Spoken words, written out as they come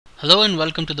Hello and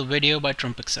welcome to the video by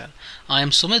TrumpExcel. I am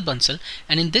Sumit Bansal,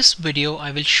 and in this video I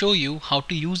will show you how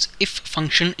to use if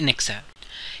function in Excel.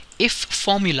 If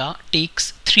formula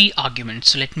takes 3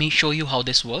 arguments, so let me show you how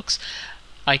this works.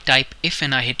 I type if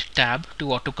and I hit tab to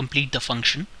autocomplete the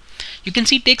function. You can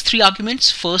see it takes 3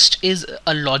 arguments. First is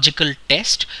a logical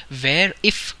test where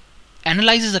if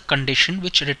analyzes a condition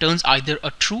which returns either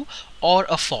a true or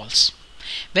a false.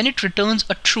 When it returns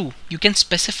a true, you can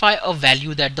specify a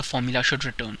value that the formula should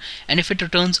return, and if it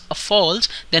returns a false,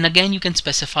 then again you can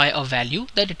specify a value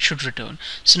that it should return.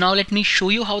 So now let me show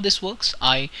you how this works.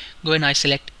 I go and I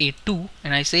select A2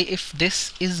 and I say if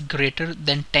this is greater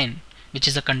than 10, which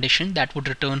is a condition that would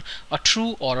return a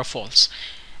true or a false,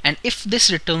 and if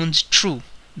this returns true,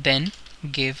 then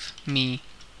give me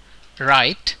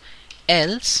right,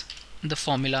 else the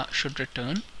formula should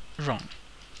return wrong.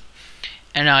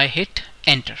 And I hit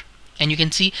enter, and you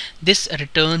can see this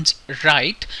returns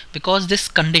right because this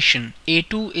condition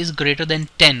A2 is greater than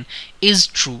 10 is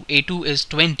true. A2 is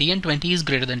 20 and 20 is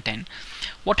greater than 10.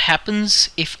 What happens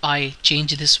if I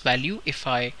change this value? If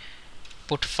I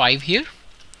put 5 here,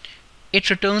 it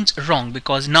returns wrong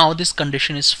because now this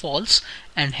condition is false,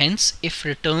 and hence if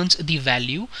returns the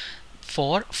value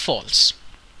for false.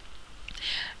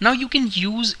 Now you can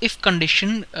use if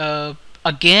condition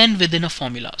again within a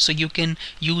formula. So you can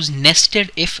use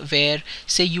nested if, where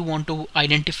say you want to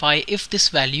identify if this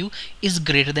value is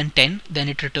greater than 10, then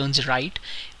it returns right,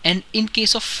 and in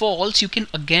case of false you can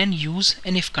again use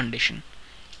an if condition.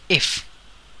 If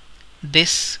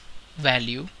this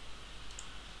value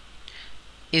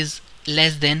is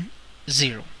less than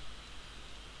 0,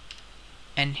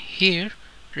 and here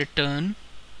return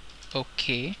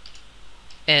okay,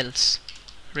 else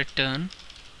return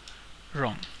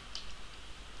wrong,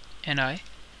 and I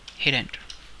hit enter,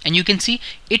 and you can see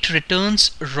it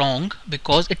returns wrong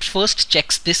because it first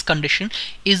checks this condition,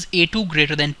 is A2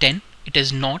 greater than 10. It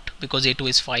is not because A2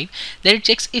 is 5. Then it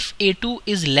checks if A2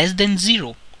 is less than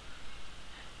 0.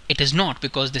 It is not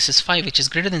because this is 5, which is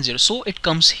greater than 0. So it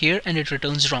comes here and it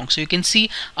returns wrong. So you can see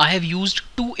I have used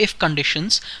 2 if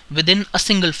conditions within a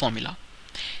single formula.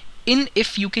 In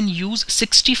if you can use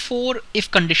 64 if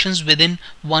conditions within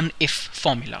one if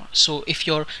formula. So if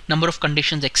your number of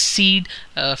conditions exceed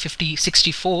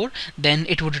 64, then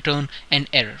it would return an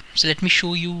error. So let me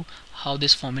show you how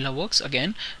this formula works.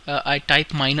 Again, I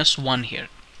type -1 here,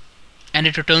 and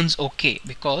it returns okay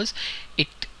because it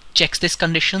checks this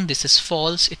condition, this is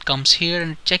false, it comes here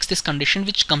and it checks this condition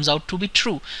which comes out to be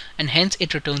true, and hence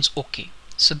it returns okay.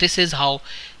 So this is how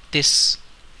this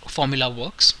formula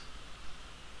works.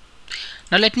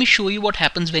 Now let me show you what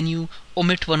happens when you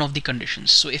omit one of the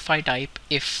conditions. So if I type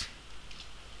if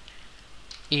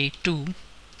A2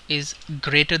 is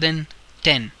greater than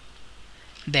 10,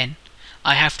 then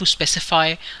I have to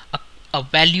specify a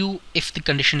value if the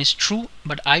condition is true,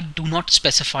 but I do not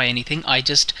specify anything. I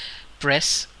just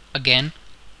press again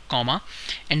comma,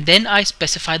 and then I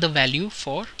specify the value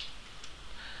for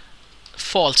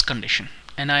false condition,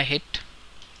 and I hit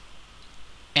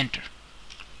enter.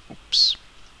 Oops.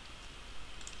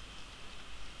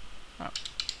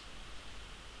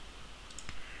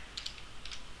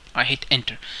 I hit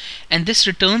enter, and this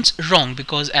returns wrong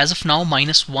because as of now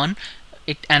 -1,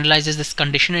 it analyzes this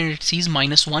condition and it sees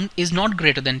 -1 is not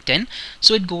greater than 10,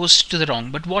 so it goes to the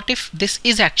wrong. But what if this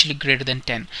is actually greater than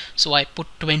 10? So I put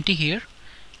 20 here,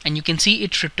 and you can see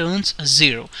it returns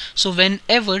 0. So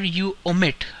whenever you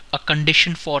omit a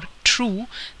condition for true,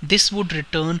 this would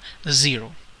return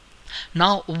 0.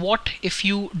 Now what if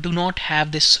you do not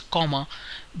have this comma,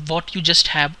 what you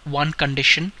just have one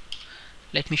condition?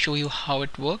 Let me show you how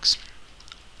it works.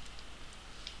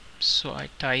 So I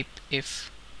type if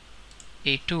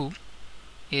A2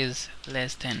 is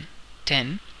less than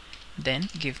 10, then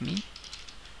give me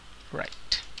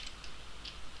right,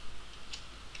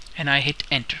 and I hit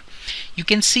enter. You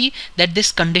can see that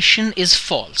this condition is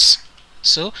false,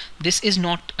 so this is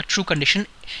not a true condition,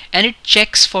 and it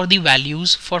checks for the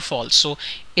values for false. So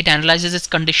it analyzes its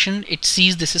condition, it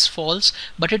sees this is false,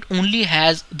 but it only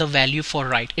has the value for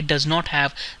right. It does not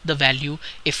have the value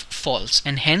if false,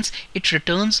 and hence it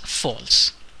returns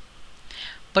false.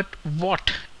 But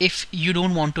what if you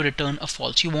don't want to return a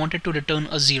false? You want it to return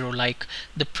a 0 like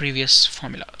the previous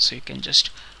formula. So you can just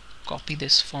copy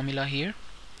this formula here,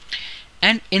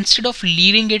 and instead of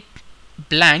leaving it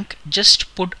blank,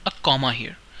 just put a comma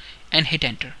here and hit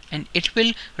enter, and it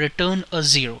will return a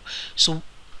 0. So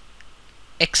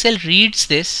Excel reads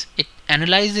this, it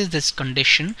analyzes this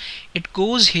condition, it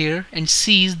goes here and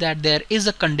sees that there is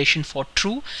a condition for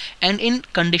true, and in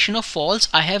condition of false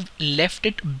I have left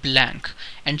it blank,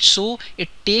 and so it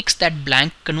takes that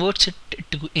blank, converts it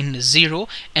to in 0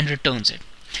 and returns it.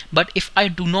 But if I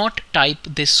do not type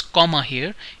this comma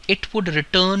here, it would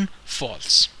return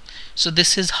false. So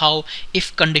this is how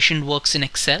if condition works in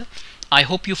Excel. I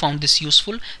hope you found this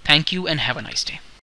useful. Thank you and have a nice day.